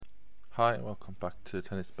Hi, and welcome back to the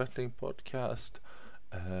Tennis Betting Podcast.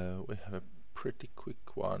 We have a pretty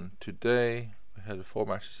quick one today. We had 4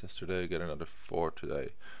 matches yesterday, get another 4 today.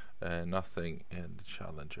 Nothing in the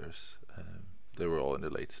challengers. They were all in the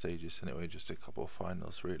late stages anyway, just a couple of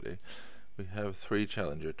finals really. We have 3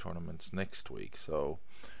 challenger tournaments next week, so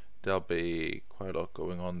there'll be quite a lot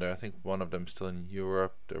going on there. I think one of them still in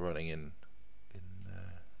Europe. They're running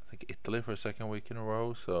I think Italy for a second week in a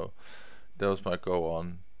row, so those might go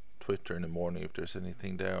on Twitter in the morning if there's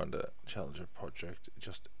anything there on the Challenger project,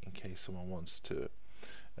 just in case someone wants to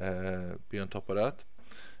be on top of that.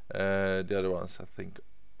 The other ones I think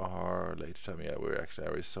are later time. Yeah, we're actually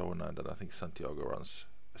Arizona, and then I think Santiago runs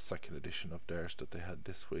a second edition of theirs that they had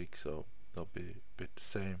this week, so they'll be a bit the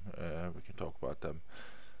same. We can talk about them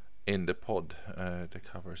in the pod that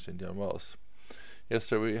covers Indian Wells. Yes,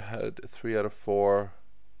 so we had 3 out of 4.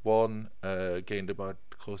 One gained about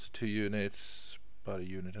close to 2 units, about a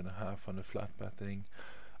unit and a half on the flat betting.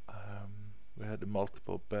 We had a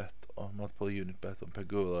multiple unit bet on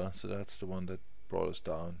Pegula, so that's the one that brought us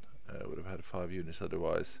down. Would have had 5 units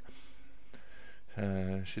otherwise.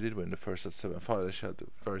 She did win the first at 7-5. She had a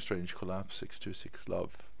very strange collapse, 6-2, 6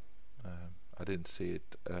 love. I didn't see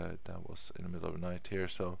it. That was in the middle of the night here,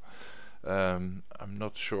 so I'm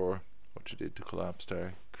not sure what she did to collapse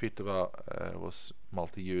there. Kvitova was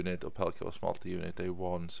multi-unit, Opelka was multi-unit, they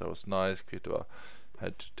won, so it was nice. Kvitova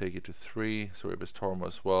had to take it to 3, so Ribes Tormo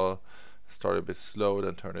as well. Started a bit slow,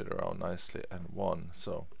 then turned it around nicely and won.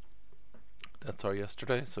 So that's our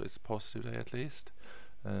yesterday, so it's a positive day at least.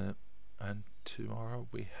 And tomorrow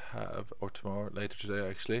we have, or tomorrow, later today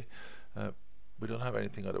actually, we don't have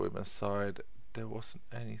anything on the women's side. There wasn't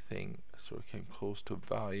anything sort of came close to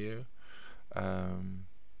value.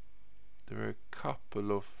 There were a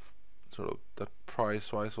couple of sort of that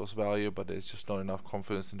price-wise was value, but there's just not enough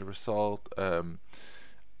confidence in the result. The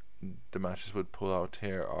matches we'd pull out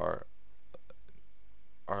here are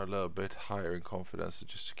a little bit higher in confidence,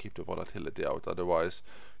 just to keep the volatility out. Otherwise,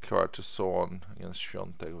 Clara Tucson against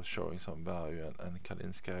Swiatek was showing some value, and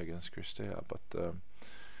Kalinska against Kristea, but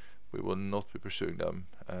we will not be pursuing them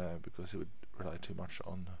because it would rely too much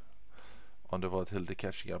on the volatility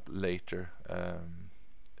catching up later.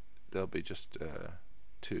 They'll be just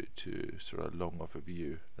too sort of long of a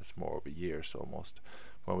view. That's more of a year, so almost,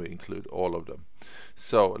 when we include all of them.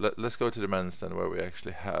 So let's go to the men's then, where we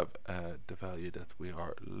actually have the value that we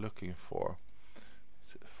are looking for.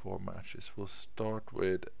 4 matches. We'll start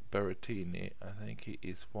with Berrettini. I think he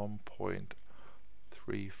is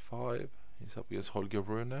 1.35. He's up against Holger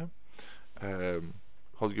Rune.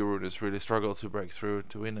 Holger Rune has really struggled to break through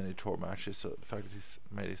to win any tour matches, so the fact that he's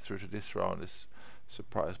made it through to this round is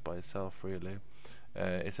surprised by itself really.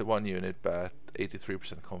 It's a 1 unit bet,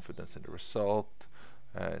 83% confidence in the result.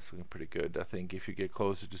 It's looking pretty good. I think if you get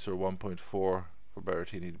closer to sort of 1.4 for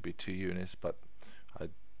Berrettini, it'd be 2 units, but I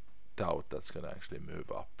doubt that's going to actually move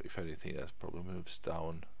up. If anything, that probably moves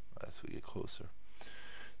down as we get closer.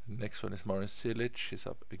 The next one is Marin Cilic. He's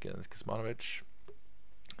up against Kecmanovic.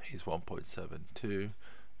 He's 1.72, and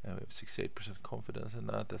we have 68% confidence in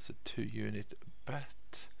that. That's a 2 unit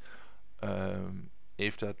bet.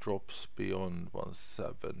 If that drops beyond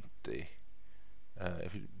 170,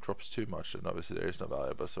 if it drops too much, then obviously there is no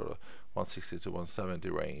value, but sort of 160 to 170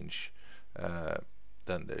 range,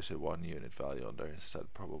 then there's a 1 unit value on there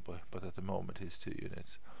instead probably, but at the moment it's 2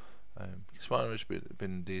 units. Kecmanovic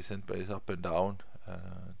been decent, but he's up and down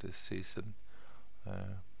this season.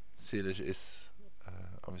 Cilic is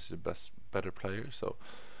obviously the better player, so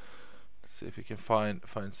let's see if we can find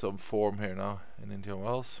some form here now in Indian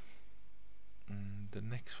Wells. The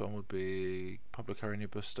next one would be Pablo Carreño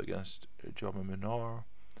Busta against Jaume Munar.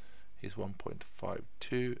 He's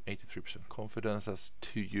 1.52, 83% confidence. That's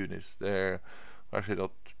 2 units there. We're actually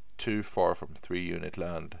not too far from 3 unit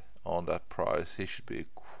land on that price. He should be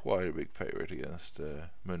quite a big favorite against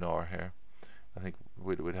Munar here. I think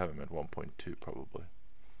we'd have him at 1.2 probably.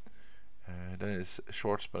 Then it's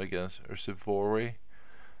Schwartzman against Ursivori,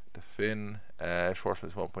 the Finn. Schwartzman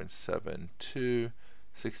is 1.72.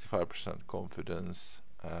 65% confidence.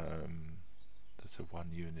 That's a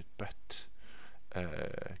 1 unit bet.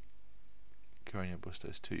 Carreño Busta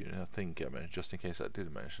is 2 units. I think, just in case I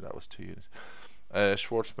didn't mention, that was 2 units.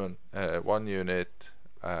 Schwartzman, 1 unit,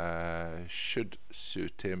 should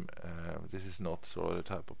suit him. This is not sort of the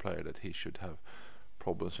type of player that he should have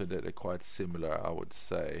problems with. They're quite similar, I would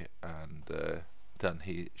say, and then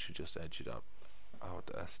he should just edge it out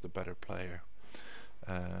as the better player.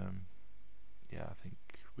 Yeah, I think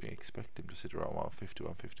we expect him to sit around 150,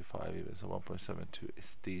 155 even, so 1.72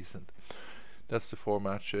 is decent. That's the 4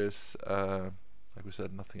 matches. Like we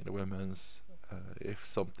said, nothing in the women's. if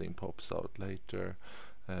something pops out later,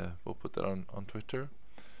 we'll put that on Twitter.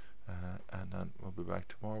 And then we'll be back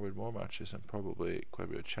tomorrow with more matches and probably quite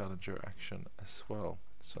a bit of challenger action as well.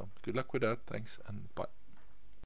 So good luck with that. Thanks and bye.